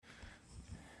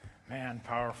Man,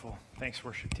 powerful. Thanks,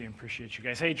 worship team. Appreciate you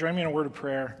guys. Hey, join me in a word of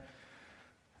prayer.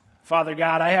 Father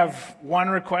God, I have one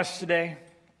request today,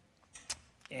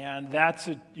 and that's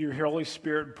that your Holy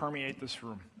Spirit permeate this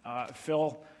room.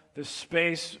 Fill this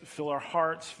space, fill our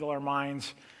hearts, fill our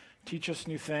minds, teach us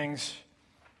new things,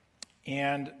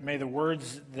 and may the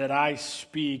words that I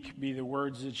speak be the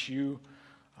words that you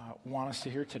want us to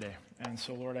hear today. And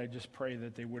so, Lord, I just pray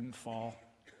that they wouldn't fall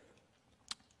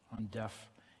on deaf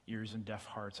ears and deaf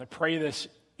hearts. I pray this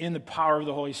in the power of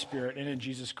the Holy Spirit and in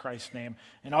Jesus Christ's name.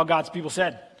 And all God's people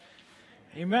said,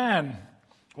 amen.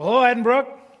 Well, hello,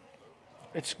 Edinburgh.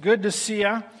 It's good to see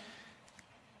you.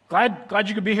 Glad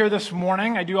you could be here this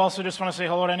morning. I do also just want to say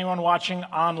hello to anyone watching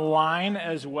online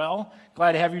as well.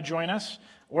 Glad to have you join us.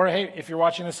 Or, hey, if you're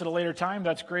watching this at a later time,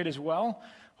 that's great as well.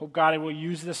 Hope God will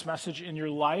use this message in your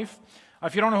life.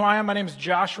 If you don't know who I am, my name is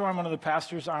Joshua. I'm one of the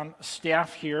pastors on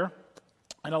staff here.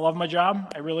 And I love my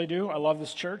job. I really do. I love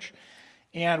this church.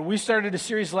 And we started a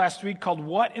series last week called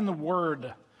What in the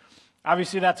Word?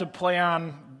 Obviously, that's a play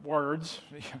on words,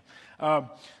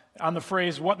 on the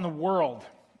phrase, what in the world?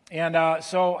 And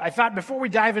so I thought before we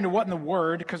dive into what in the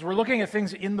Word, because we're looking at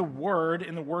things in the Word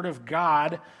of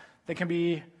God, that can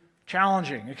be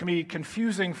challenging. It can be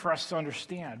confusing for us to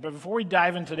understand. But before we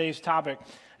dive into today's topic,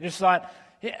 I just thought,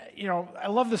 I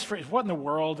love this phrase, what in the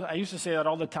world? I used to say that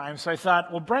all the time. So I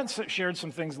thought, well, Brent shared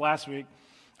some things last week.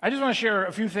 I just want to share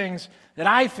a few things that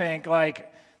I think,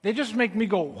 they just make me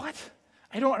go, what?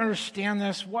 I don't understand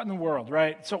this. What in the world,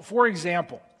 right? So, for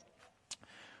example,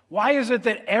 why is it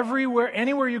that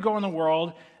anywhere you go in the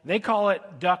world, they call it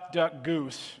duck, duck,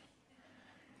 goose?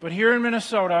 But here in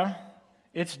Minnesota,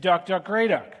 it's duck, duck, gray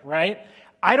duck, right?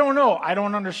 I don't know. I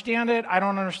don't understand it. I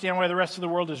don't understand why the rest of the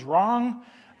world is wrong.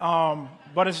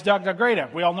 But it's duck, duck, gray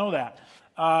duck. We all know that.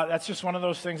 That's just one of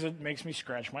those things that makes me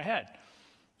scratch my head.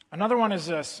 Another one is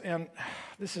this, and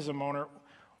this is a moaner.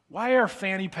 Why are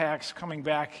fanny packs coming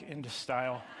back into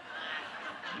style?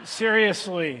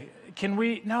 Seriously, can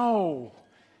we? No.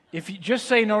 If you just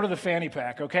say no to the fanny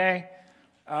pack, okay?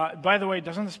 By the way,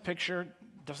 doesn't this picture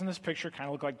kind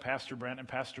of look like Pastor Brent and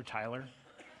Pastor Tyler?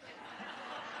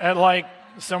 At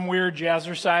some weird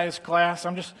jazzercise class?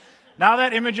 Now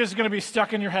that image is going to be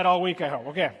stuck in your head all week, I hope.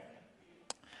 Okay.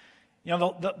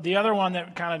 The other one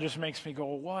that kind of just makes me go,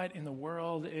 what in the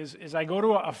world, is I go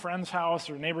to a friend's house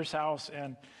or a neighbor's house,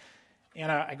 and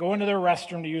I go into their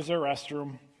restroom to use their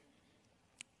restroom,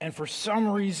 and for some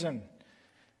reason,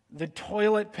 the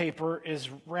toilet paper is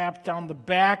wrapped down the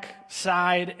back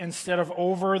side instead of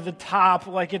over the top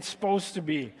like it's supposed to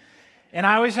be. And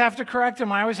I always have to correct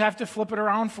them. I always have to flip it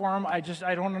around for them. I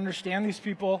don't understand these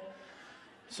people.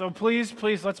 So please,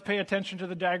 let's pay attention to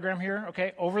the diagram here.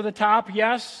 Okay, over the top,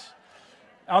 yes.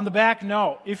 On the back,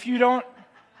 no. If you don't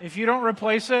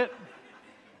replace it,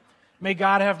 may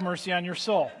God have mercy on your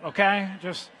soul. Okay,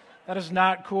 that is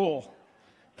not cool.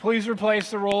 Please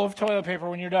replace the roll of toilet paper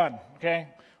when you're done. Okay,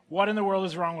 what in the world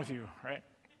is wrong with you, right?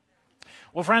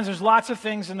 Well, friends, there's lots of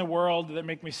things in the world that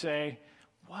make me say,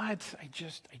 what? I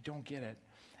don't get it.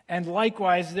 And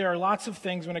likewise, there are lots of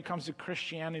things when it comes to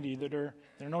Christianity that they're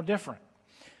no different.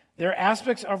 There are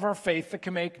aspects of our faith that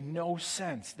can make no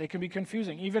sense. They can be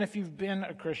confusing, even if you've been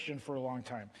a Christian for a long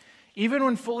time. Even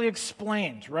when fully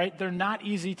explained, right? They're not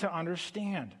easy to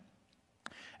understand.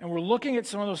 And we're looking at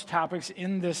some of those topics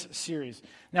in this series.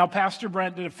 Now, Pastor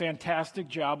Brent did a fantastic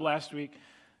job last week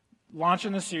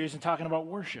launching the series and talking about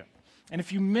worship. And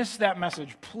if you missed that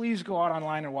message, please go out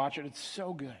online and watch it. It's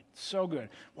so good, so good.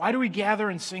 Why do we gather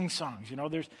and sing songs?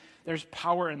 There's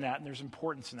power in that, and there's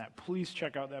importance in that. Please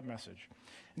check out that message.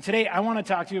 And today, I want to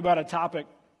talk to you about a topic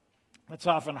that's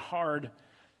often hard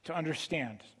to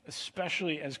understand,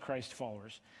 especially as Christ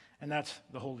followers, and that's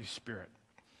the Holy Spirit.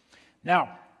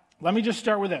 Now, let me just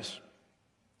start with this.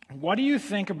 What do you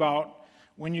think about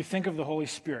when you think of the Holy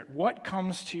Spirit? What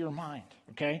comes to your mind,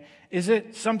 okay? Is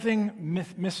it something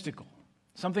mystical,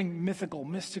 something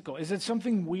mystical? Is it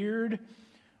something weird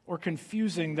or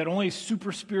confusing that only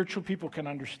super spiritual people can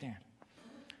understand?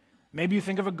 Maybe you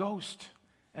think of a ghost,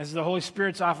 as the Holy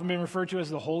Spirit's often been referred to as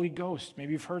the Holy Ghost.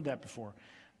 Maybe you've heard that before.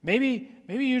 Maybe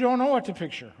you don't know what to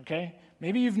picture, okay?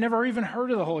 Maybe you've never even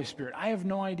heard of the Holy Spirit. I have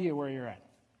no idea where you're at.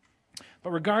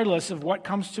 But regardless of what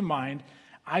comes to mind,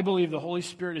 I believe the Holy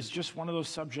Spirit is just one of those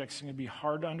subjects that can be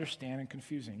hard to understand and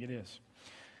confusing. It is.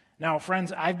 Now,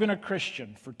 friends, I've been a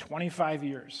Christian for 25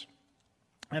 years,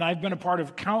 and I've been a part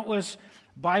of countless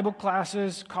Bible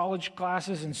classes, college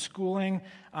classes, and schooling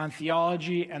on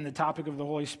theology and the topic of the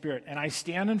Holy Spirit. And I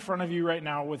stand in front of you right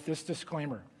now with this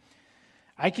disclaimer.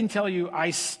 I can tell you I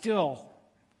still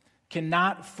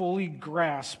cannot fully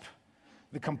grasp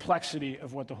the complexity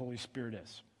of what the Holy Spirit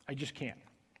is. I just can't.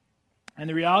 And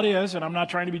the reality is, and I'm not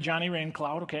trying to be Johnny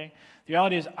Raincloud, okay? The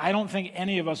reality is, I don't think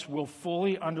any of us will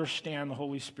fully understand the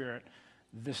Holy Spirit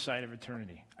this side of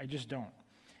eternity. I just don't.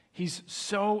 He's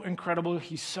so incredible.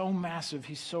 He's so massive.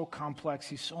 He's so complex.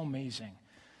 He's so amazing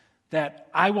that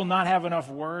I will not have enough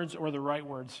words or the right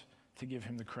words to give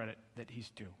him the credit that he's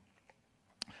due.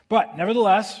 But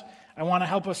nevertheless, I want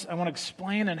to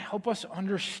explain and help us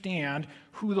understand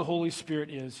who the Holy Spirit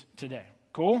is today.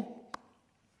 Cool?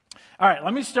 All right,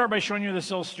 let me start by showing you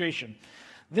this illustration.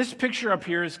 This picture up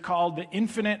here is called the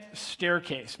infinite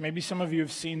staircase. Maybe some of you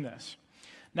have seen this.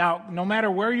 Now, no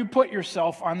matter where you put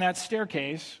yourself on that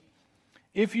staircase,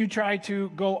 if you try to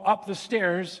go up the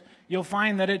stairs, you'll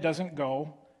find that it doesn't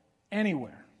go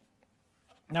anywhere.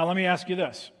 Now, let me ask you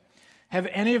this. Have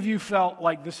any of you felt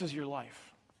like this is your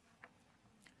life?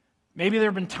 Maybe there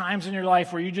have been times in your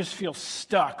life where you just feel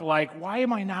stuck, like, why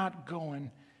am I not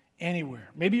going anywhere?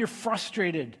 Maybe you're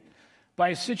frustrated by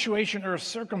a situation or a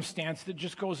circumstance that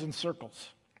just goes in circles.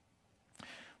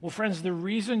 Well, friends, the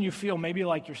reason you feel maybe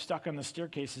like you're stuck on the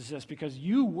staircase is this, because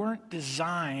you weren't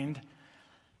designed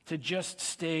to just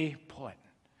stay put.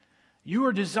 You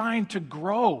were designed to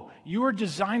grow. You were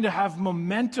designed to have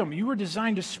momentum. You were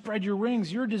designed to spread your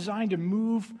wings. You were designed to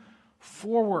move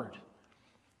forward.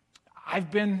 I've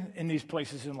been in these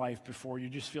places in life before. You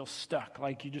just feel stuck,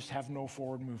 like you just have no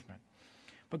forward movement.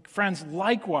 But friends,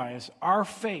 likewise, our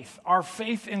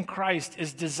faith in Christ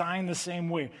is designed the same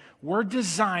way. We're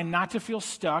designed not to feel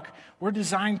stuck. We're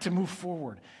designed to move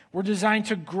forward. We're designed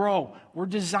to grow. We're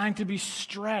designed to be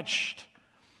stretched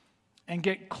and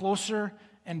get closer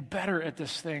and better at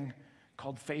this thing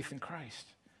called faith in Christ.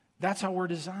 That's how we're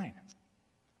designed.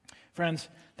 Friends,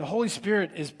 the Holy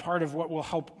Spirit is part of what will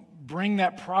help bring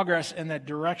that progress and that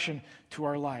direction to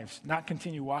our lives, not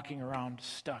continue walking around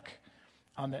stuck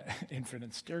on the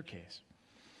infinite staircase.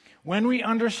 When we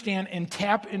understand and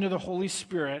tap into the Holy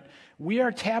Spirit, we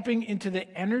are tapping into the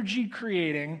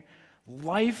energy-creating,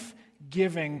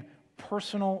 life-giving,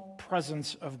 personal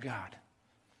presence of God.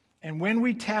 And when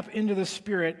we tap into the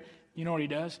Spirit, you know what he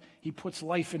does? He puts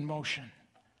life in motion.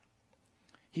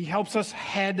 He helps us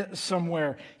head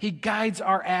somewhere. He guides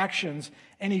our actions,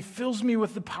 and he fills me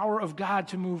with the power of God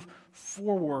to move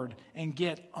forward and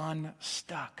get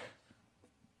unstuck.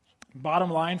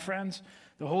 Bottom line, friends,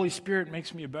 the Holy Spirit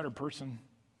makes me a better person.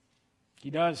 He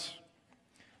does.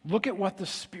 Look at what the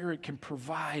Spirit can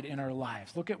provide in our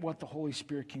lives. Look at what the Holy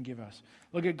Spirit can give us.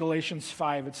 Look at Galatians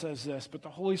 5. It says this, but the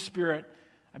Holy Spirit,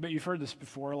 I bet you've heard this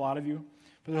before, a lot of you,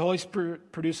 but the Holy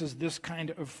Spirit produces this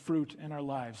kind of fruit in our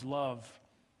lives: love,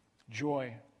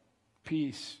 joy,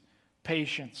 peace,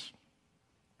 patience,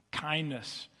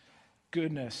 kindness,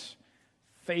 goodness,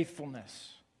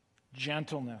 faithfulness,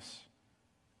 gentleness,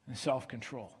 and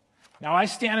self-control. Now, I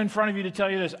stand in front of you to tell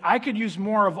you this. I could use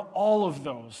more of all of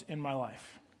those in my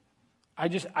life.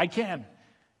 I can.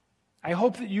 I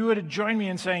hope that you would join me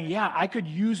in saying, yeah, I could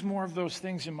use more of those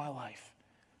things in my life.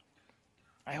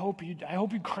 I hope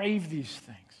you crave these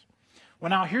things. Well,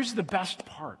 now, here's the best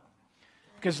part.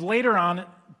 Because later on,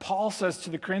 Paul says to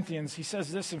the Corinthians, he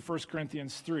says this in 1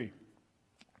 Corinthians 3.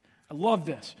 I love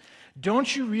this.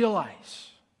 Don't you realize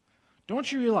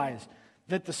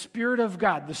that the Spirit of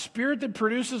God, the Spirit that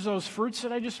produces those fruits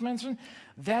that I just mentioned,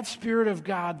 that Spirit of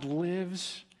God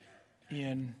lives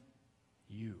in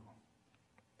you?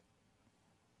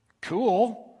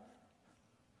 Cool.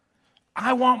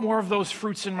 I want more of those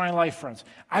fruits in my life, friends.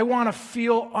 I want to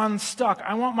feel unstuck.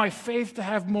 I want my faith to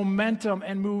have momentum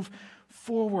and move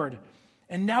forward.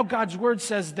 And now God's Word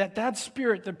says that that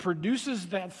Spirit that produces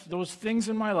those things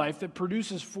in my life, that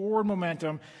produces forward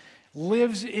momentum,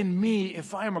 lives in me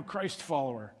if I am a Christ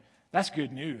follower. That's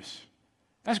good news.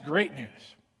 That's great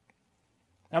news.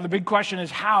 Now the big question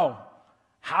is how?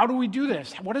 How do we do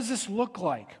this? What does this look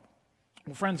like?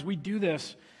 Well, friends, we do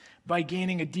this by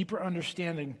gaining a deeper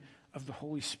understanding of the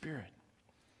Holy Spirit.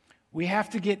 We have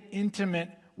to get intimate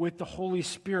with the Holy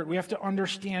Spirit. We have to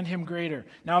understand him greater.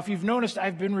 Now, if you've noticed,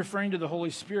 I've been referring to the Holy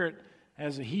Spirit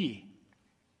as a he,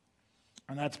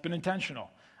 and that's been intentional.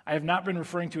 I have not been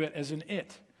referring to it as an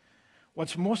it.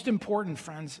 What's most important,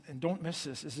 friends, and don't miss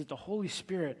this, is that the Holy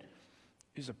Spirit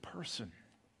is a person.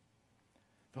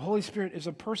 The Holy Spirit is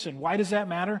a person. Why does that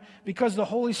matter? Because the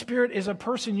Holy Spirit is a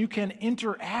person you can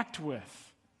interact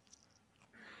with.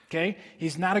 Okay?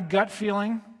 He's not a gut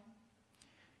feeling.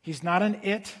 He's not an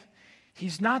it.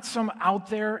 He's not some out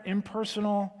there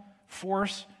impersonal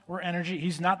force or energy.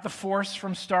 He's not the Force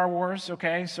from Star Wars,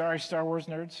 okay? Sorry, Star Wars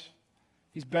nerds.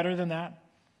 He's better than that.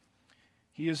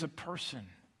 He is a person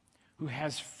who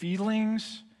has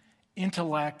feelings,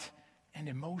 intellect, and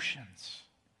emotions.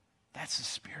 That's the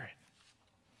Spirit.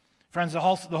 Friends, the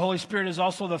Holy Spirit is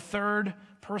also the third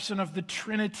person of the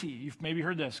Trinity. You've maybe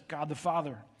heard this: God the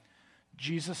Father,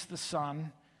 Jesus the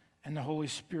Son, and the Holy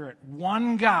Spirit.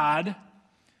 One God,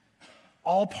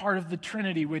 all part of the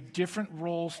Trinity with different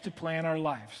roles to play in our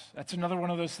lives. That's another one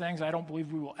of those things I don't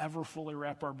believe we will ever fully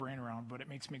wrap our brain around, but it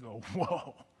makes me go,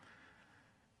 whoa,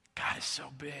 God is so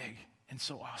big and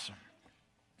so awesome.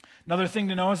 Another thing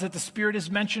to know is that the Spirit is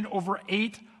mentioned over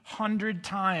 800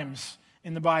 times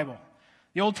in the Bible.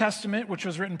 The Old Testament, which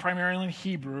was written primarily in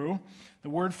Hebrew, the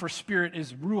word for Spirit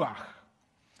is ruach.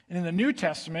 And in the New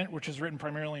Testament, which is written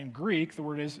primarily in Greek, the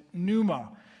word is pneuma.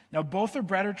 Now, both are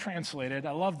better translated,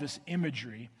 I love this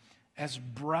imagery, as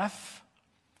breath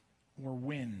or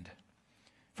wind.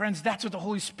 Friends, that's what the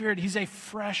Holy Spirit, he's a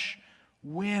fresh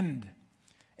wind.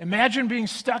 Imagine being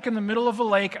stuck in the middle of a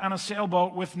lake on a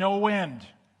sailboat with no wind.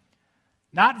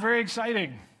 Not very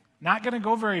exciting. Not going to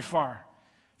go very far.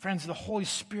 Friends, the Holy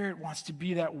Spirit wants to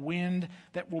be that wind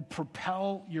that will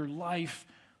propel your life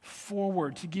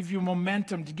forward, to give you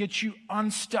momentum, to get you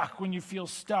unstuck when you feel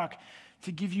stuck,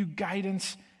 to give you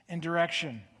guidance and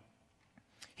direction.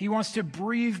 He wants to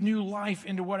breathe new life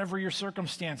into whatever your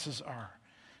circumstances are.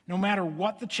 No matter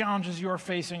what the challenges you are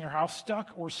facing or how stuck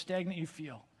or stagnant you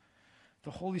feel,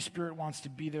 the Holy Spirit wants to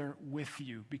be there with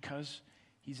you because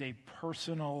he's a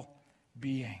personal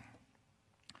being.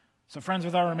 So friends,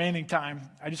 with our remaining time,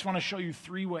 I just want to show you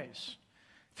three ways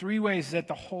that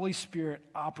the Holy Spirit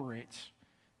operates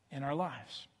in our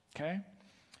lives, okay?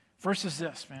 First is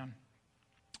this, man.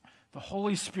 The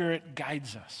Holy Spirit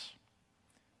guides us.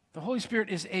 The Holy Spirit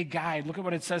is a guide. Look at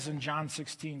what it says in John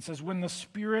 16. It says, when the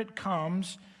Spirit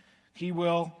comes, he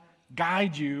will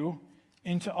guide you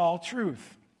into all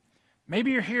truth.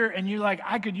 Maybe you're here and you're like,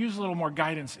 I could use a little more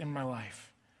guidance in my life.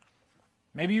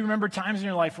 Maybe you remember times in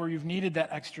your life where you've needed that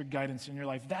extra guidance in your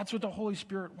life. That's what the Holy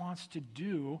Spirit wants to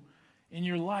do in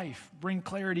your life, bring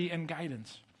clarity and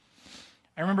guidance.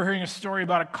 I remember hearing a story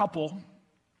about a couple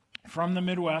from the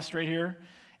Midwest right here,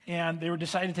 and they were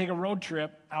deciding to take a road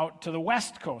trip out to the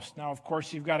West Coast. Now, of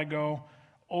course, you've got to go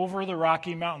over the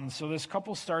Rocky Mountains. So this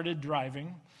couple started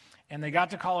driving, and they got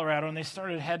to Colorado, and they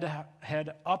started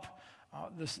head up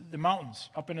the mountains,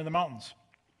 up into the mountains.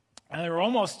 And they were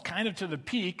almost kind of to the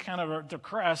peak, kind of the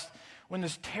crest, when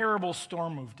this terrible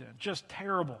storm moved in. Just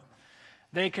terrible.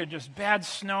 They could just, bad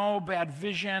snow, bad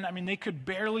vision. I mean, they could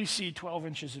barely see 12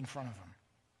 inches in front of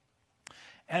them.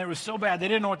 And it was so bad, they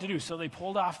didn't know what to do. So they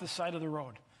pulled off the side of the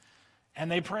road.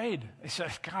 And they prayed. They said,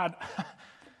 God,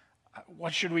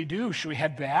 what should we do? Should we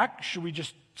head back? Should we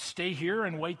just stay here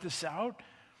and wait this out?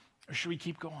 Or should we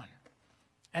keep going?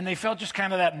 And they felt just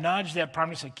kind of that nudge, that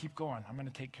promise, say, keep going. I'm going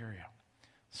to take care of you.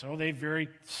 So they very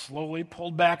slowly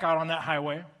pulled back out on that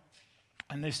highway,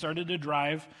 and they started to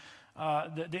drive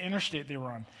the interstate they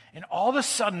were on. And all of a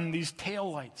sudden, these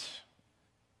taillights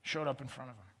showed up in front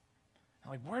of them.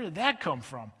 I'm like, where did that come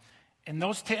from? And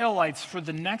those taillights, for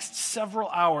the next several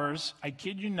hours, I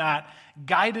kid you not,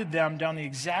 guided them down the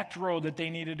exact road that they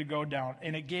needed to go down.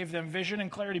 And it gave them vision and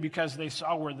clarity because they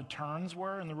saw where the turns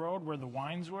were in the road, where the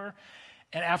winds were.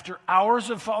 And after hours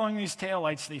of following these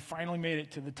taillights, they finally made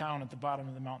it to the town at the bottom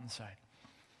of the mountainside.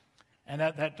 And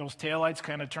those taillights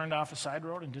kind of turned off a side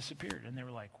road and disappeared. And they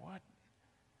were like, what?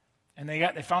 And they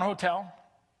found a hotel,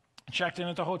 checked in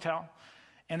at the hotel,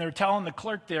 and they were telling the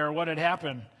clerk there what had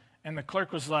happened. And the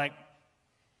clerk was like,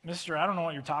 Mister, I don't know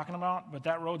what you're talking about, but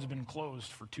that road's been closed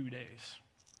for 2 days.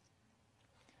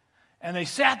 And they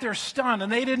sat there stunned, and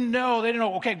they didn't know,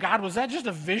 okay, God, was that just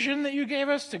a vision that you gave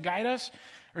us to guide us?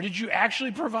 Or did you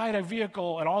actually provide a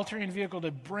vehicle, an all-terrain vehicle,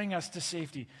 to bring us to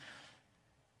safety?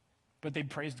 But they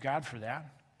praised God for that.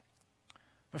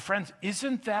 But friends,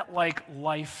 isn't that like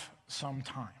life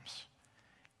sometimes?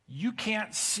 You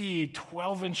can't see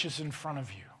 12 inches in front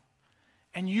of you,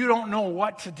 and you don't know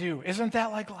what to do. Isn't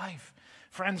that like life?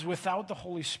 Friends, without the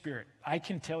Holy Spirit, I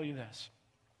can tell you this.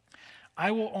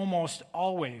 I will almost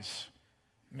always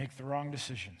make the wrong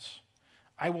decisions.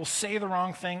 I will say the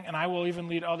wrong thing, and I will even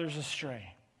lead others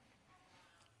astray.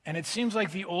 And it seems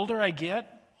like the older I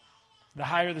get, the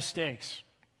higher the stakes.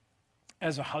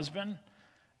 As a husband,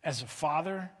 as a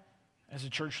father, as a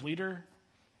church leader,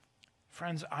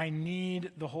 friends, I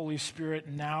need the Holy Spirit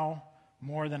now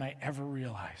more than I ever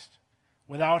realized.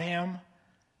 Without him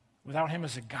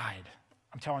as a guide,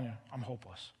 I'm telling you, I'm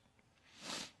hopeless.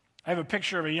 I have a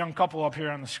picture of a young couple up here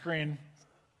on the screen.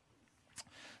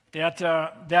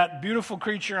 That beautiful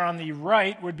creature on the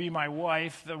right would be my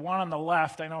wife. The one on the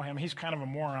left, I know him. He's kind of a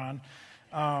moron.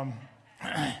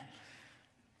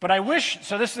 But I wish,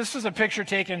 so this is a picture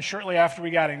taken shortly after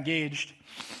we got engaged.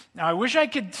 Now, I wish I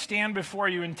could stand before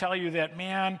you and tell you that,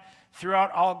 man,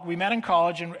 we met in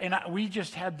college, and we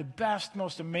just had the best,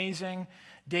 most amazing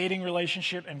dating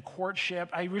relationship and courtship.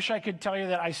 I wish I could tell you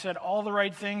that I said all the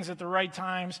right things at the right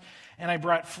times, and I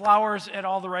brought flowers at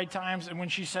all the right times, and when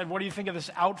she said, "What do you think of this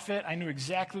outfit?" I knew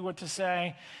exactly what to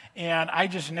say, and I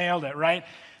just nailed it, right?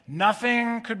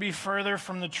 Nothing could be further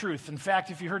from the truth. In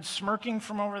fact, if you heard smirking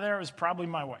from over there, it was probably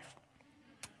my wife.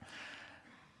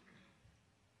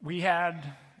 We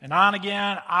had an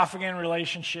on-again, off-again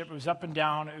relationship. It was up and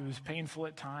down. It was painful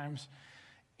at times.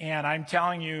 And I'm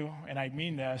telling you, and I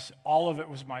mean this, all of it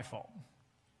was my fault.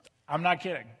 I'm not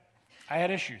kidding. I had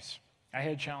issues. I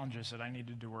had challenges that I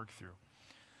needed to work through.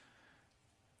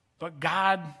 But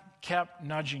God kept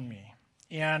nudging me.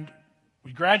 And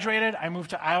we graduated. I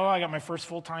moved to Iowa. I got my first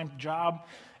full-time job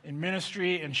in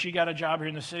ministry, and she got a job here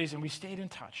in the cities, and we stayed in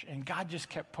touch. And God just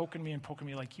kept poking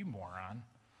me like, "You moron.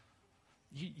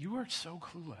 You are so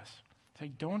clueless." It's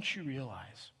like, don't you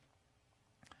realize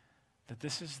that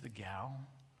this is the gal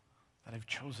that I've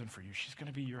chosen for you? She's going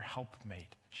to be your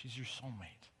helpmate. She's your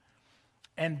soulmate.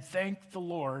 And thank the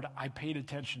Lord, I paid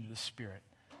attention to the Spirit,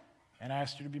 and I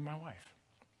asked her to be my wife.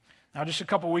 Now, just a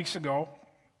couple weeks ago,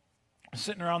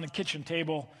 sitting around the kitchen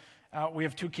table, we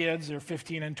have two kids. They're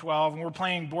 15 and 12, and we're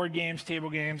playing board games, table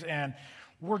games, and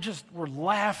we're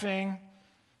laughing,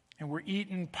 and we're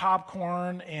eating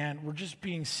popcorn, and we're just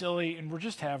being silly, and we're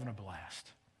just having a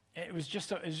blast. It was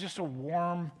just a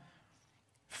warm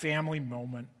family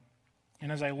moment.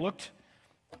 And as I looked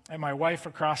at my wife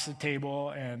across the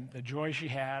table and the joy she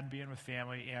had being with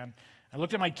family, and I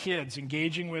looked at my kids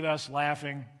engaging with us,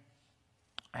 laughing,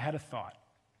 I had a thought.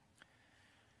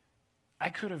 I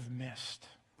could have missed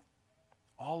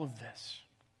all of this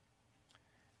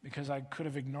because I could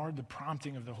have ignored the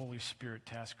prompting of the Holy Spirit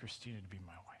to ask Christina to be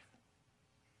my wife.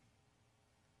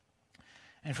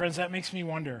 And friends, that makes me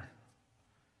wonder,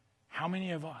 how many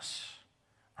of us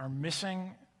are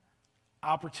missing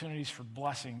opportunities for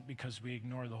blessing because we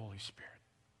ignore the Holy Spirit?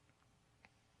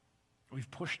 We've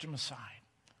pushed him aside.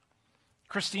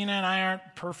 Christina and I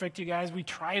aren't perfect, you guys. We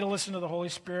try to listen to the Holy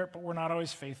Spirit, but we're not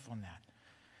always faithful in that.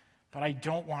 But I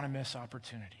don't want to miss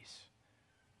opportunities.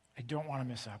 I don't want to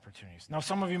miss opportunities. Now,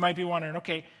 some of you might be wondering,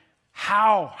 okay,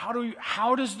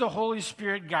 how does the Holy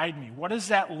Spirit guide me? What does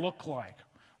that look like?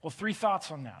 Well, three thoughts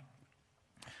on that.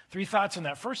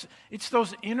 First, it's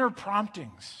those inner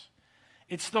promptings.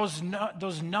 It's those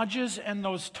nudges and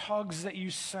those tugs that you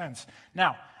sense.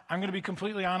 Now, I'm going to be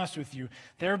completely honest with you.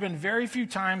 There have been very few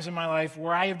times in my life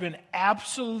where I have been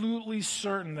absolutely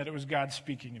certain that it was God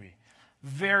speaking to me.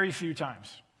 Very few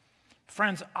times.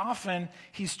 Friends, often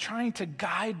he's trying to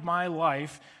guide my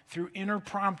life through inner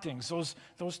promptings,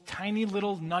 those tiny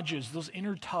little nudges, those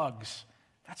inner tugs.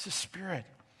 That's the Spirit.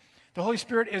 The Holy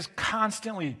Spirit is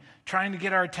constantly trying to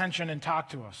get our attention and talk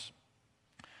to us.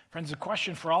 Friends, the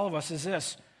question for all of us is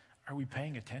this: are we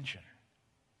paying attention?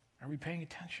 Are we paying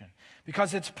attention?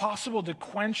 Because it's possible to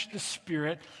quench the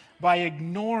Spirit by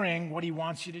ignoring what he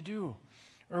wants you to do,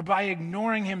 or by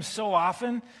ignoring him so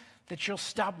often that you'll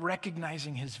stop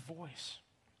recognizing his voice.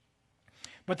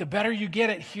 But the better you get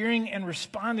at hearing and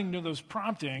responding to those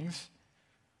promptings,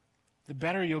 the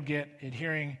better you'll get at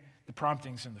hearing the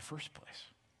promptings in the first place.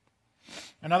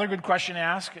 Another good question to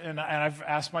ask, and I've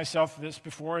asked myself this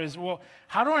before, is, well,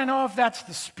 how do I know if that's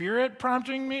the Spirit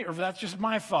prompting me or if that's just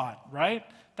my thought, right?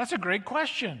 That's a great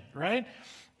question, right?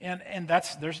 And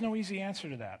there's no easy answer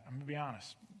to that, I'm going to be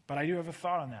honest. But I do have a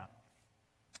thought on that.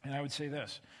 And I would say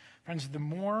this: friends, the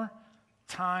more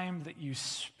time that you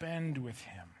spend with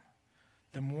him,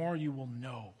 the more you will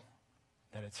know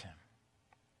that it's him.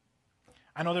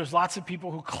 I know there's lots of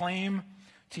people who claim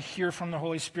to hear from the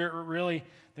Holy Spirit, but really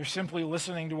they're simply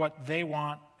listening to what they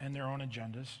want and their own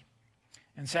agendas.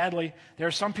 And sadly, there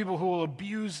are some people who will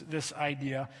abuse this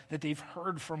idea that they've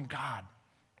heard from God.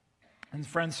 And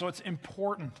friends, so it's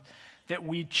important that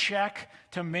we check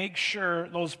to make sure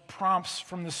those prompts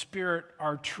from the Spirit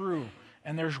are true.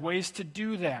 And there's ways to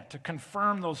do that, to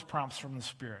confirm those prompts from the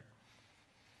Spirit.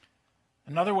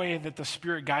 Another way that the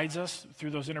Spirit guides us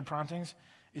through those inner promptings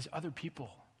is other people.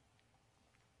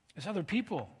 It's other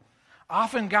people.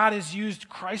 Often God has used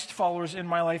Christ followers in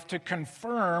my life to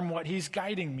confirm what he's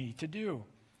guiding me to do.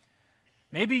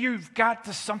 Maybe you've got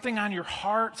something on your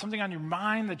heart, something on your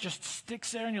mind that just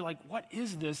sticks there, and you're like, what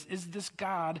is this? Is this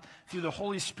God through the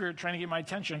Holy Spirit trying to get my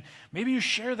attention? Maybe you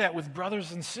share that with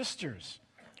brothers and sisters,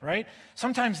 right?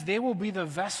 Sometimes they will be the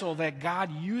vessel that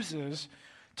God uses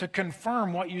to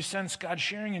confirm what you sense God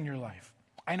sharing in your life.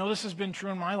 I know this has been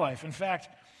true in my life. In fact,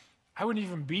 I wouldn't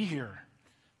even be here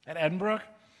at Edinburgh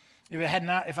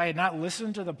if I had not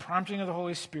listened to the prompting of the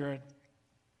Holy Spirit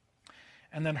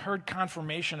and then heard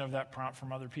confirmation of that prompt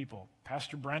from other people,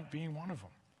 Pastor Brent being one of them.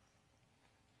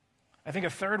 I think a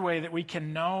third way that we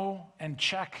can know and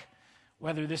check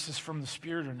whether this is from the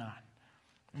Spirit or not,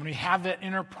 when we have that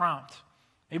inner prompt,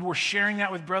 maybe we're sharing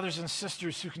that with brothers and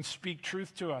sisters who can speak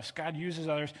truth to us. God uses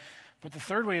others. But the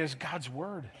third way is God's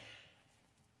Word.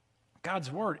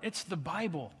 God's Word. It's the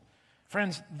Bible.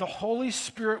 Friends, the Holy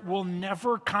Spirit will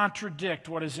never contradict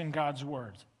what is in God's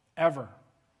Word, ever.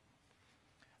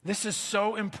 This is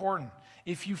so important.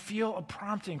 If you feel a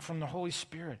prompting from the Holy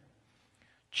Spirit,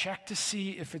 check to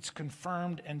see if it's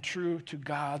confirmed and true to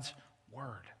God's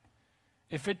Word.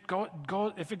 If it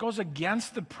goes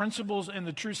against the principles and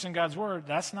the truths in God's Word,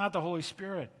 that's not the Holy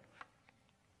Spirit.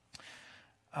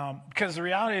 Because the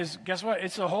reality is, guess what?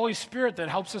 It's the Holy Spirit that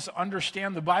helps us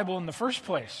understand the Bible in the first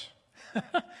place.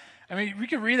 I mean, we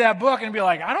could read that book and be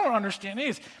like, I don't understand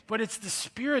these, but it's the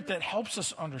Spirit that helps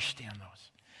us understand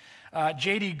those.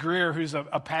 J.D. Greear, who's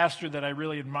a pastor that I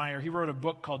really admire, he wrote a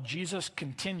book called Jesus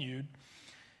Continued,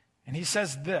 and he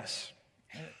says this.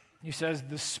 He says,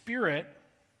 the Spirit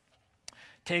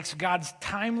takes God's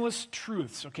timeless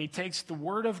truths, takes the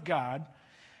Word of God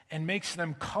and makes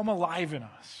them come alive in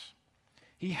us.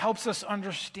 He helps us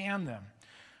understand them,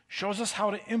 shows us how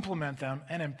to implement them,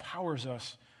 and empowers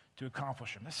us to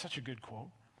accomplish them. That's such a good quote.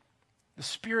 The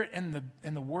Spirit and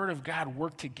the Word of God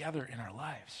work together in our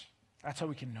lives. That's how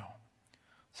we can know.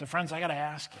 So friends, I got to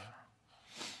ask you,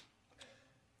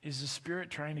 is the Spirit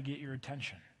trying to get your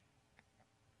attention?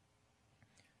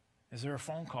 Is there a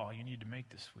phone call you need to make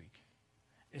this week?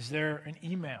 Is there an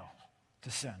email to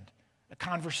send? A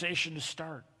conversation to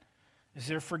start? Is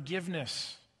there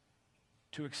forgiveness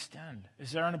to extend?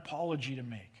 Is there an apology to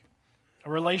make? A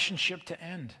relationship to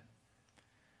end?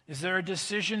 Is there a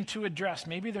decision to address?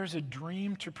 Maybe there's a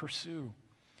dream to pursue.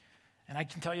 And I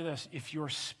can tell you this, if you're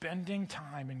spending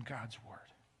time in God's Word,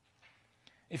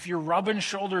 if you're rubbing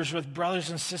shoulders with brothers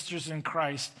and sisters in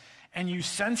Christ, and you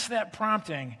sense that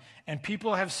prompting, and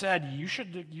people have said, you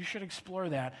should explore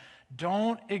that,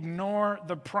 don't ignore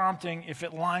the prompting if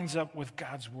it lines up with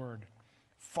God's Word.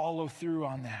 Follow through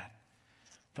on that.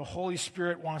 The Holy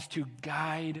Spirit wants to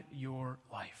guide your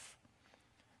life.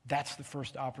 That's the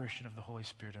first operation of the Holy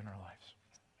Spirit in our lives.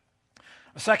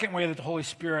 A second way that the Holy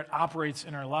Spirit operates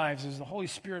in our lives is the Holy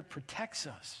Spirit protects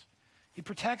us. He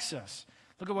protects us.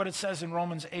 Look at what it says in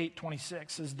Romans 8:26.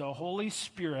 It says, the Holy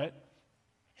Spirit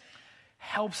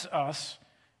helps us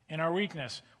in our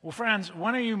weakness. Well, friends,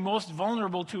 when are you most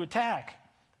vulnerable to attack?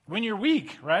 When you're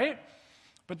weak, right?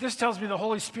 But this tells me the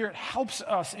Holy Spirit helps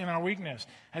us in our weakness.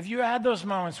 Have you had those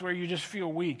moments where you just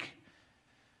feel weak?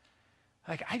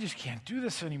 Like, I just can't do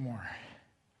this anymore.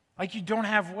 Like, you don't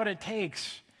have what it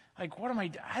takes. Like,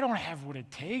 I don't have what it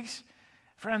takes.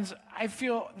 Friends, I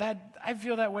feel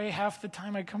that way half the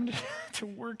time I come to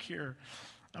work here.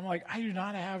 I'm like, I do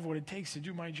not have what it takes to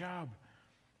do my job.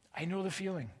 I know the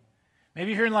feeling.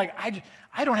 Maybe you're hearing like,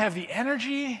 I don't have the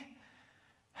energy.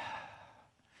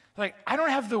 Like, I don't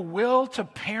have the will to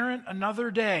parent another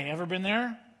day. Ever been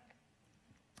there?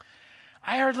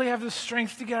 I hardly have the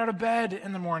strength to get out of bed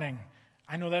in the morning.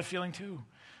 I know that feeling too.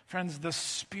 Friends, the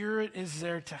Spirit is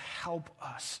there to help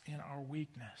us in our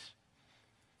weakness.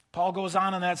 Paul goes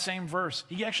on in that same verse.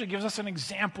 He actually gives us an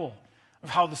example of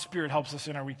how the Spirit helps us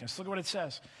in our weakness. Look at what it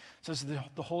says. It says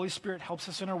the Holy Spirit helps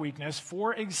us in our weakness.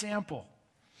 For example,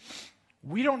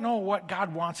 we don't know what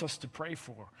God wants us to pray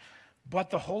for, but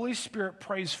the Holy Spirit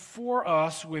prays for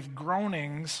us with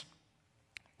groanings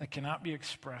that cannot be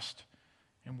expressed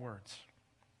in words.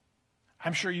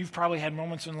 I'm sure you've probably had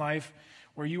moments in life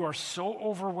where you are so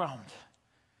overwhelmed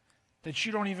that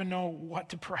you don't even know what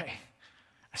to pray.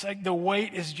 It's like the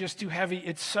weight is just too heavy.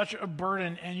 It's such a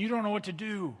burden, and you don't know what to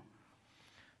do.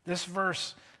 This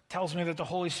verse tells me that the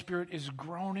Holy Spirit is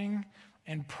groaning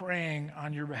and praying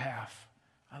on your behalf.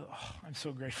 I'm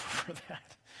so grateful for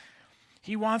that.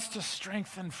 He wants to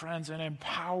strengthen, friends, and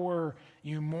empower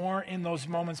you more in those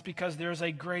moments because there's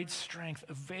a great strength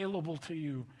available to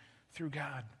you through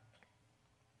God.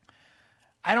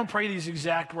 I don't pray these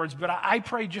exact words, but I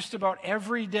pray just about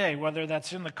every day, whether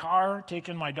that's in the car,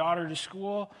 taking my daughter to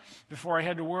school, before I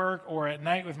head to work, or at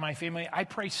night with my family. I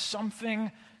pray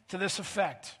something to this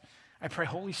effect. I pray,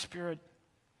 Holy Spirit,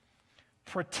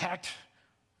 protect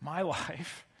my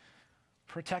life,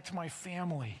 protect my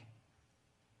family,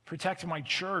 protect my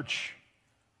church.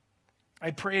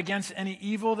 I pray against any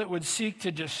evil that would seek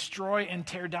to destroy and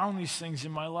tear down these things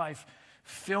in my life.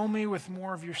 Fill me with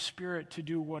more of your Spirit to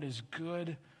do what is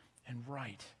good and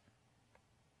right.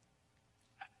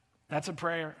 That's a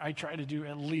prayer I try to do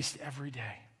at least every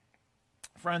day.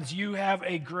 Friends, you have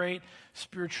a great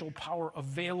spiritual power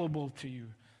available to you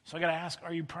So I got to ask,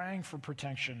 are you praying for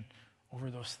protection over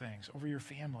those things, over your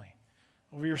family,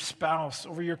 over your spouse,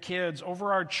 over your kids,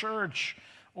 over our church,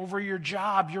 over your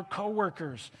job, your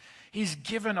coworkers? He's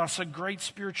given us a great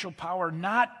spiritual power,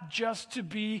 not just to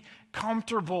be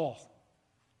comfortable.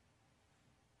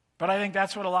 But I think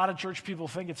that's what a lot of church people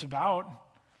think it's about,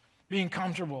 being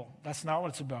comfortable. That's not what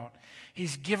it's about.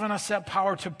 He's given us that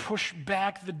power to push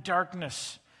back the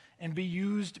darkness and be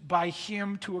used by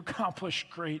Him to accomplish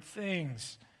great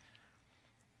things.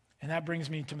 And that brings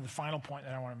me to the final point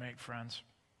that I want to make, friends.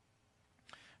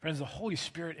 Friends, the Holy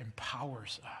Spirit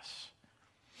empowers us.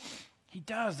 He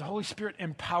does. The Holy Spirit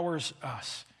empowers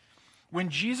us. When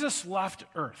Jesus left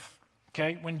earth,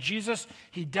 okay, when Jesus,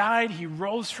 He died, He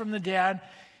rose from the dead,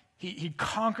 He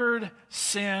conquered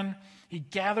sin, He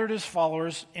gathered His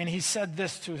followers, and He said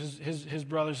this to his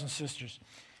brothers and sisters.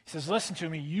 He says, listen to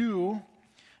me, you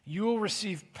will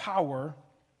receive power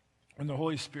when the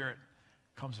Holy Spirit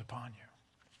comes upon you.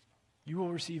 You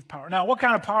will receive power. Now, what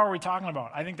kind of power are we talking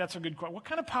about? I think that's a good question. What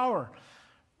kind of power?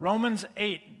 Romans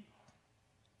 8.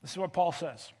 This is what Paul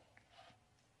says.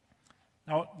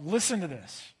 Now, listen to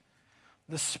this.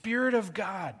 The Spirit of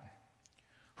God,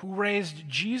 who raised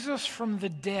Jesus from the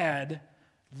dead,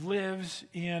 lives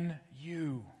in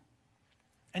you.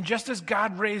 And just as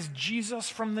God raised Jesus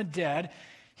from the dead,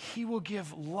 He will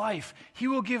give life. He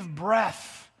will give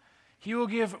breath. He will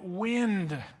give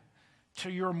wind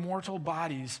to your mortal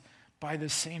bodies by the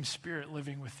same Spirit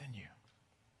living within you.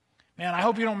 Man, I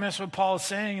hope you don't miss what Paul is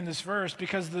saying in this verse,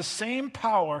 because the same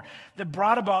power that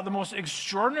brought about the most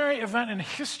extraordinary event in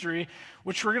history,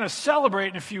 which we're going to celebrate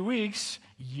in a few weeks,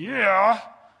 it's going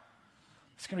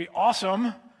to be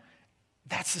awesome,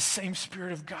 that's the same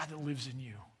Spirit of God that lives in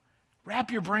you.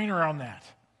 Wrap your brain around that.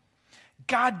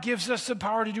 God gives us the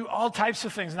power to do all types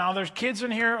of things. Now, there's kids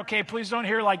in here. Okay, please don't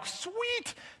hear like,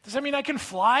 sweet. Does that mean I can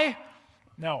fly?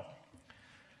 No.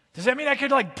 Does that mean I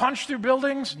could like punch through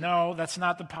buildings? No, that's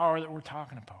not the power that we're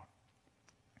talking about.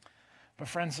 But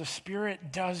friends, the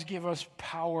Spirit does give us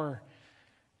power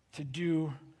to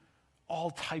do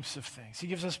all types of things. He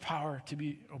gives us power to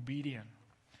be obedient.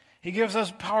 He gives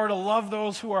us power to love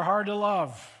those who are hard to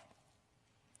love.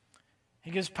 He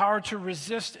gives power to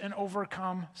resist and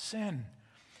overcome sin.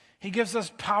 He gives us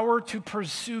power to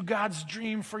pursue God's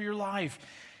dream for your life.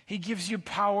 He gives you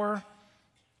power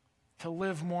to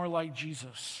live more like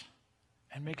Jesus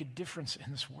and make a difference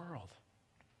in this world.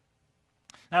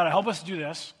 Now, to help us do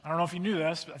this, I don't know if you knew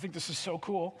this, but I think this is so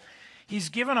cool. He's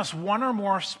given us one or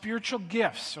more spiritual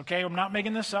gifts, okay? I'm not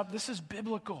making this up. This is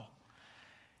biblical.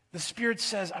 The Spirit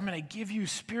says, I'm going to give you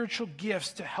spiritual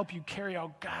gifts to help you carry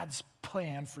out God's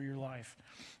plan for your life.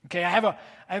 Okay, I have a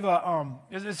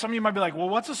some of you might be like, well,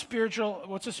 what's a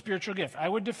spiritual gift? I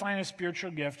would define a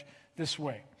spiritual gift this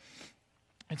way.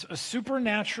 It's a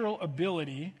supernatural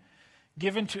ability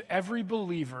given to every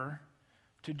believer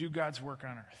to do God's work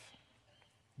on earth.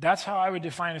 That's how I would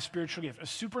define a spiritual gift. A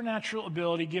supernatural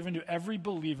ability given to every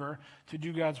believer to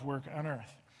do God's work on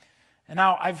earth. And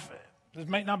now this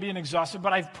might not be an exhaustive,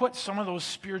 but I've put some of those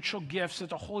spiritual gifts that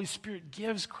the Holy Spirit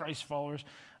gives Christ followers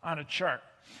on a chart.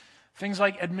 Things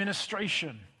like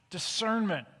administration,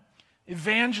 discernment,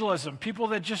 evangelism, people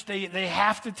that just, they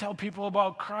have to tell people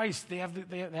about Christ. They have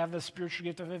the spiritual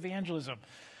gift of evangelism.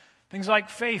 Things like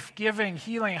faith, giving,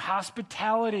 healing,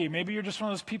 hospitality. Maybe you're just one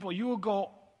of those people, you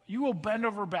will bend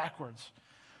over backwards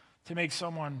to make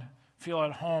someone feel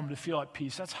at home, to feel at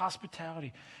peace. That's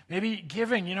hospitality. Maybe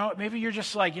giving, maybe you're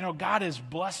just like, God has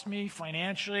blessed me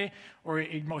financially or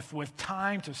with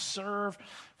time to serve.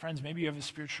 Friends, maybe you have the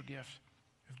spiritual gift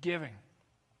of giving.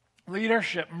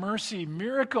 Leadership, mercy,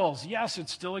 miracles. Yes, it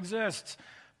still exists.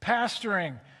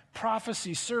 Pastoring,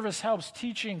 prophecy, service helps,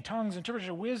 teaching, tongues,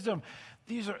 interpretation, wisdom.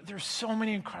 There's so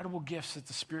many incredible gifts that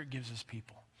the Spirit gives His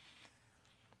people.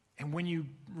 And when you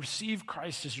receive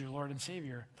Christ as your Lord and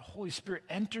Savior, the Holy Spirit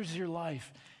enters your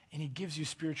life and He gives you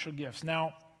spiritual gifts.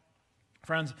 Now,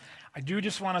 friends, I do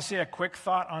just want to say a quick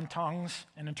thought on tongues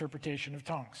and interpretation of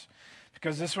tongues,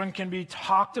 because this one can be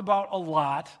talked about a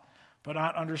lot, but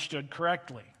not understood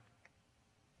correctly.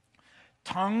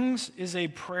 Tongues is a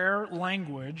prayer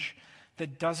language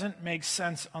that doesn't make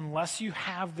sense unless you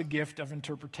have the gift of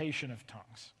interpretation of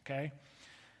tongues, okay?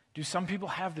 Do some people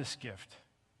have this gift?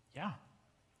 Yeah.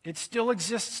 It still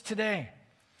exists today.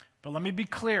 But let me be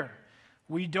clear.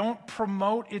 We don't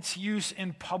promote its use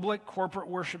in public corporate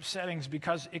worship settings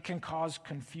because it can cause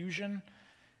confusion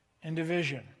and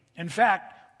division. In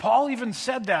fact, Paul even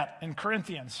said that in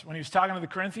Corinthians. When he was talking to the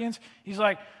Corinthians, he's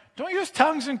like, don't use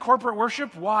tongues in corporate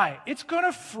worship. Why? It's going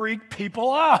to freak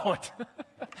people out.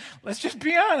 Let's just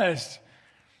be honest.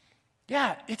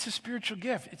 Yeah, it's a spiritual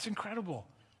gift. It's incredible.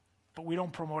 but we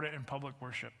don't promote it in public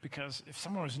worship because if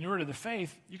someone was newer to the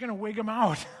faith, you're going to wig them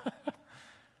out.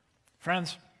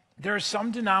 Friends, there are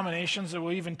some denominations that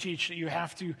will even teach that you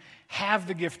have to have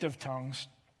the gift of tongues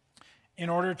in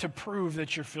order to prove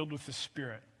that you're filled with the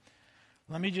Spirit.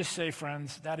 Let me just say,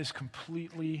 friends, that is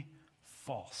completely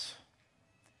false.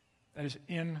 That is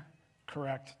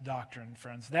incorrect doctrine,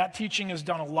 friends. That teaching has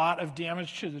done a lot of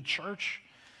damage to the church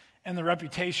and the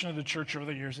reputation of the church over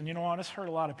the years. And you know what? It's hurt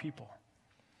a lot of people.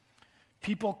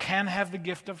 People can have the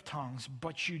gift of tongues,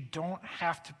 but you don't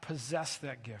have to possess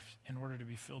that gift in order to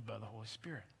be filled by the Holy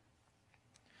Spirit.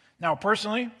 Now,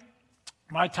 personally,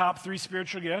 my top 3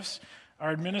 spiritual gifts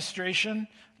are administration,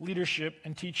 leadership,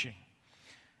 and teaching.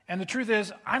 And the truth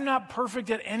is, I'm not perfect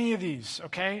at any of these,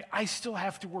 okay? I still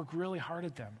have to work really hard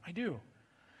at them. I do.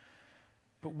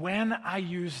 But when I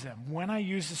use them, when I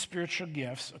use the spiritual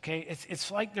gifts, okay,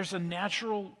 it's like there's a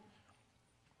natural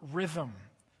rhythm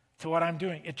to what I'm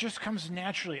doing. It just comes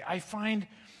naturally. I find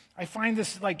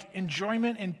this like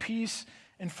enjoyment and peace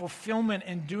and fulfillment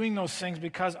in doing those things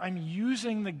because I'm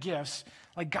using the gifts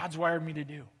like God's wired me to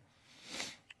do.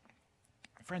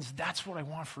 Friends, that's what I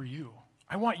want for you.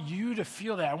 I want you to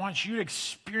feel that. I want you to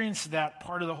experience that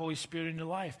part of the Holy Spirit in your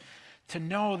life, to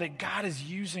know that God is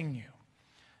using you.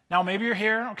 Now, maybe you're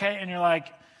here, okay, and you're like,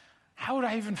 how would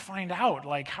I even find out?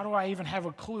 Like, how do I even have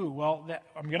a clue? Well,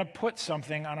 I'm going to put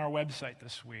something on our website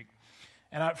this week.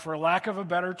 And for lack of a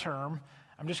better term,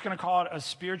 I'm just going to call it a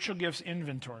spiritual gifts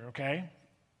inventory, okay?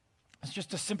 It's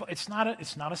just a simple, it's not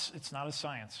a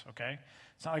science, okay?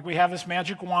 It's not like we have this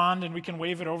magic wand and we can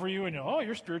wave it over you and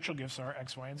your spiritual gifts are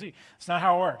X, Y, and Z. It's not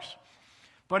how it works.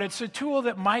 But it's a tool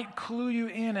that might clue you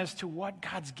in as to what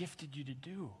God's gifted you to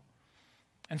do.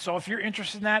 And so if you're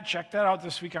interested in that, check that out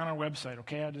this week on our website,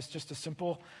 okay? It's just a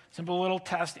simple little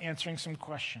test answering some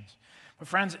questions. But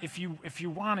friends, if you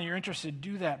want and you're interested,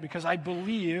 do that, because I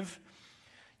believe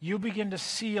you'll begin to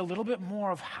see a little bit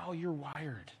more of how you're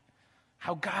wired,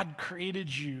 how God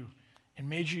created you and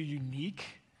made you unique.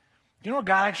 You know what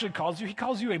God actually calls you? He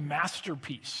calls you a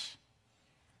masterpiece.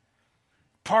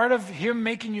 Part of him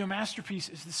making you a masterpiece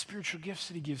is the spiritual gifts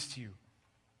that he gives to you.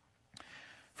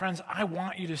 Friends, I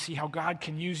want you to see how God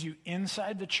can use you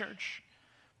inside the church,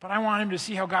 but I want him to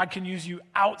see how God can use you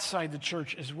outside the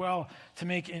church as well to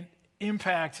make an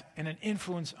impact and an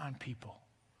influence on people.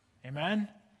 Amen?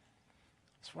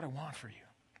 That's what I want for you.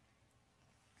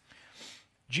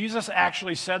 Jesus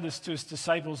actually said this to his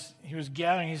disciples. He was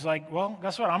gathering. He's like, well,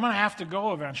 guess what? I'm going to have to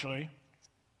go eventually.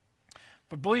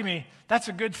 But believe me, that's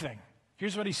a good thing.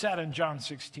 Here's what he said in John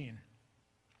 16.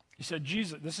 He said,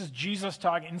 this is Jesus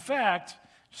talking. In fact,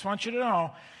 just want you to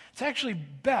know, it's actually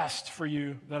best for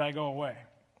you that I go away.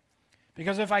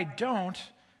 Because if I don't,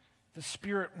 the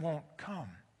Spirit won't come.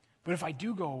 But if I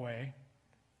do go away,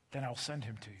 then I'll send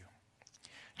him to you.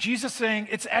 Jesus saying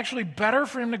it's actually better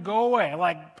for him to go away.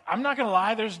 Like, I'm not going to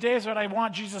lie, there's days that I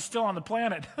want Jesus still on the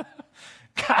planet.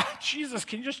 God, Jesus,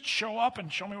 can you just show up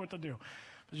and show me what to do?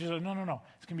 But Jesus said, no.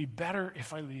 It's going to be better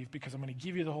if I leave because I'm going to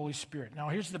give you the Holy Spirit. Now,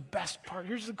 here's the best part.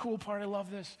 Here's the cool part. I love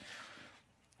this.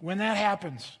 When that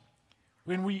happens,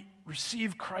 when we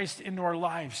receive Christ into our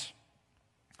lives,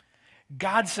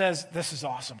 God says, this is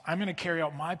awesome. I'm going to carry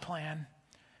out my plan,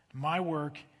 my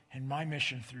work, and my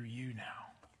mission through you now.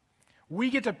 We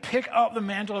get to pick up the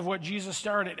mantle of what Jesus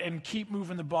started and keep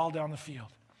moving the ball down the field.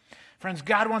 Friends,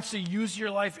 God wants to use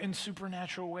your life in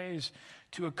supernatural ways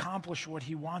to accomplish what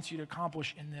he wants you to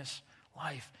accomplish in this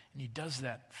life. And he does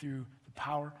that through the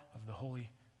power of the Holy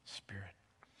Spirit.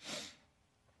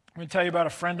 I'm going to tell you about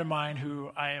a friend of mine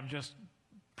who I am just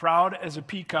proud as a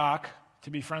peacock to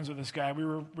be friends with this guy. We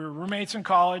were roommates in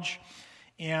college,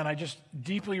 and I just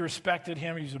deeply respected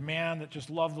him. He's a man that just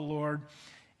loved the Lord.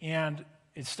 And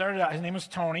it started out, his name was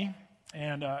Tony,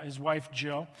 and his wife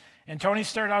Jill. And Tony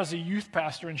started out as a youth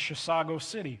pastor in Chisago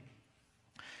City.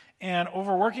 And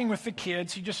over working with the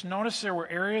kids, he just noticed there were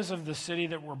areas of the city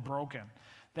that were broken,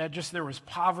 that just there was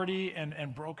poverty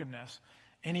and brokenness.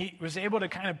 And he was able to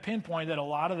kind of pinpoint that a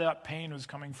lot of that pain was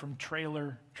coming from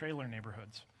trailer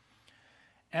neighborhoods.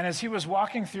 And as he was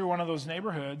walking through one of those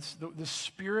neighborhoods, the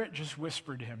Spirit just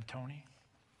whispered to him, Tony,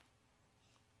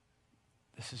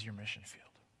 this is your mission field.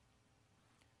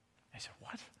 I said,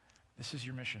 what? This is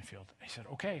your mission field. I said,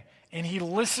 okay. And he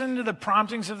listened to the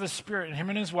promptings of the Spirit, and him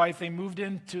and his wife, they moved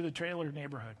into the trailer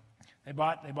neighborhood. They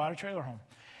bought a trailer home.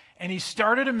 And he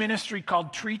started a ministry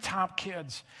called Treetop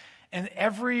Kids. And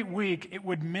every week, it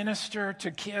would minister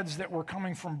to kids that were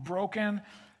coming from broken,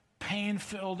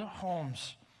 pain-filled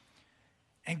homes.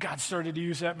 And God started to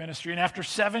use that ministry. And after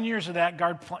 7 years of that,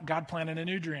 God planted a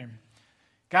new dream.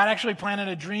 God actually planted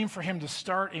a dream for him to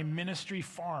start a ministry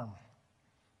farm.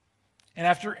 And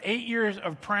after 8 years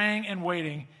of praying and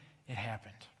waiting, it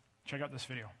happened. Check out this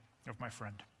video of my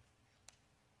friend.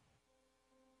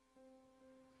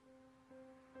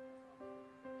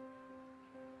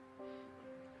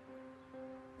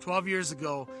 12 years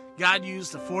ago, God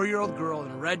used a 4-year-old girl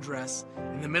in a red dress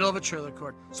in the middle of a trailer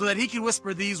court so that he could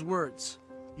whisper these words: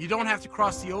 "You don't have to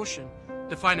cross the ocean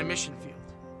to find a mission field."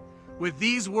 With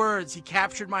these words, he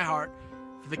captured my heart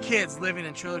for the kids living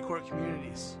in trailer court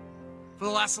communities. For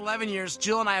the last 11 years,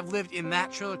 Jill and I have lived in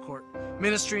that trailer court,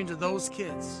 ministering to those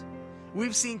kids.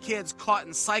 We've seen kids caught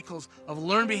in cycles of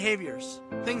learned behaviors,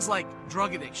 things like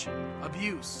drug addiction,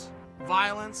 abuse,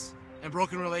 violence, and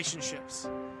broken relationships,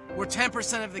 where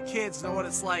 10% of the kids know what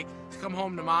it's like to come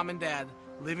home to mom and dad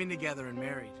living together and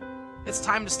married. It's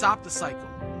time to stop the cycle.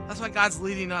 That's why God's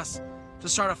leading us to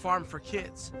start a farm for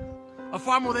kids. A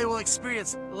farm where they will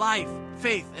experience life,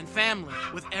 faith, and family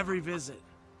with every visit.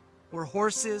 Where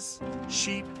horses,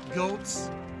 sheep, goats,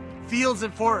 fields,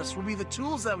 and forests will be the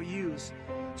tools that we use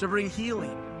to bring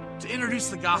healing, to introduce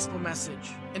the gospel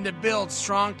message, and to build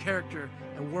strong character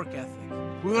and work ethic.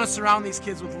 We want to surround these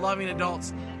kids with loving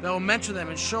adults that will mentor them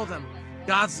and show them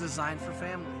God's design for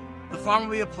family. The farm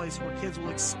will be a place where kids will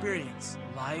experience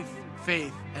life,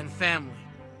 faith, and family,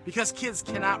 because kids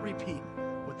cannot repeat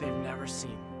what they've never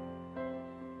seen.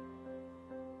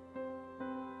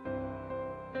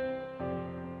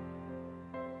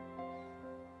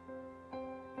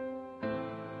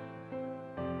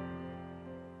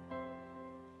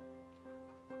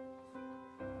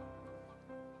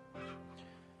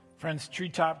 Friends,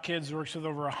 Treetop Kids works with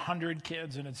over 100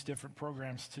 kids in its different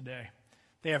programs today.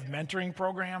 They have mentoring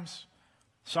programs,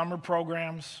 summer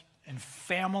programs, and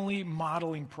family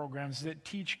modeling programs that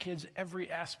teach kids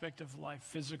every aspect of life: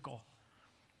 physical,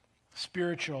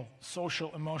 spiritual,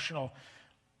 social, emotional.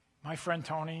 My friend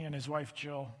Tony and his wife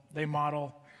Jill, they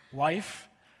model life,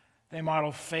 they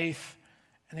model faith,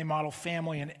 and they model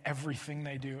family in everything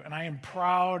they do. And I am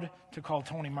proud to call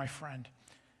Tony my friend.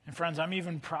 And friends, I'm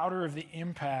even prouder of the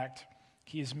impact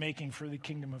he is making for the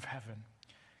kingdom of heaven.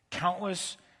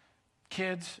 Countless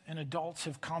kids and adults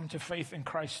have come to faith in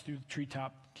Christ through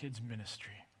Treetop Kids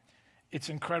ministry. It's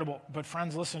incredible. But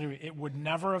friends, listen to me. It would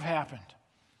never have happened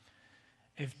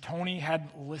if Tony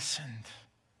had listened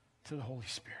to the Holy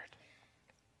Spirit.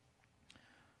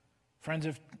 Friends,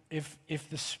 if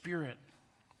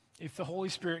the Holy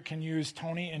Spirit can use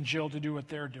Tony and Jill to do what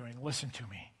they're doing, listen to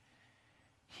me.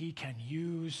 He can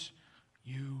use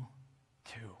you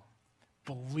too.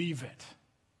 Believe it.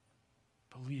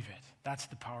 Believe it. That's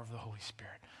the power of the Holy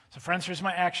Spirit. So friends, here's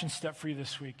my action step for you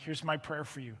this week. Here's my prayer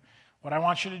for you. What I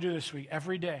want you to do this week,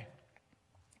 every day,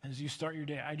 as you start your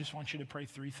day, I just want you to pray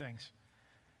 3 things.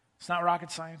 It's not rocket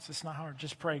science. It's not hard.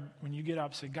 Just pray when you get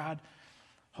up. Say, God,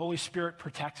 Holy Spirit,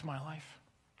 protect my life.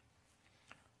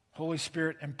 Holy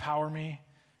Spirit, empower me.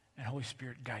 And Holy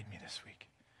Spirit, guide me this week.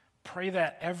 Pray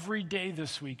that every day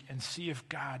this week and see if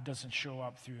God doesn't show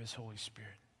up through his Holy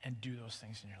Spirit and do those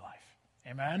things in your life.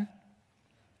 Amen?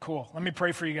 Cool. Let me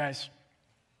pray for you guys.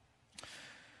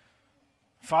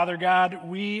 Father God,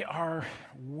 we are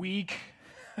weak,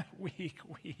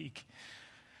 weak.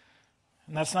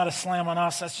 And that's not a slam on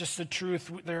us. That's just the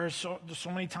truth. There's so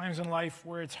many times in life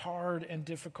where it's hard and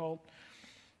difficult.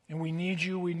 And we need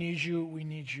you, we need you, we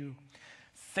need you.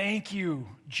 Thank you,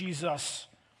 Jesus,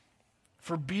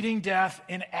 for beating death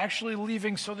and actually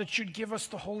leaving so that you'd give us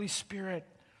the Holy Spirit.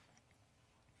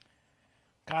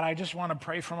 God, I just want to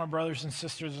pray for my brothers and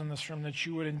sisters in this room that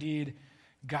you would indeed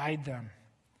guide them,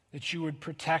 that you would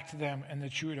protect them, and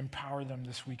that you would empower them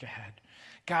this week ahead.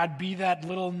 God, be that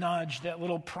little nudge, that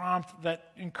little prompt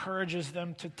that encourages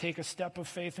them to take a step of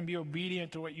faith and be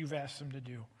obedient to what you've asked them to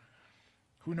do.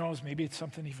 Who knows, maybe it's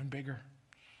something even bigger.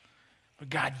 But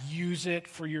God, use it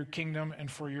for your kingdom and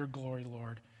for your glory,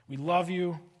 Lord. We love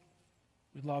you.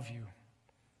 We love you.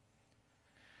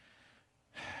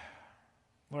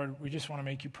 Lord, we just want to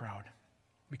make you proud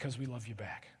because we love you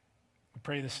back. We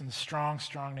pray this in the strong,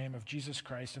 strong name of Jesus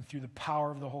Christ and through the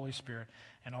power of the Holy Spirit.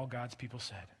 And all God's people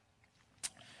said,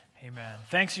 amen.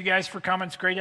 Thanks, you guys, for coming. It's great.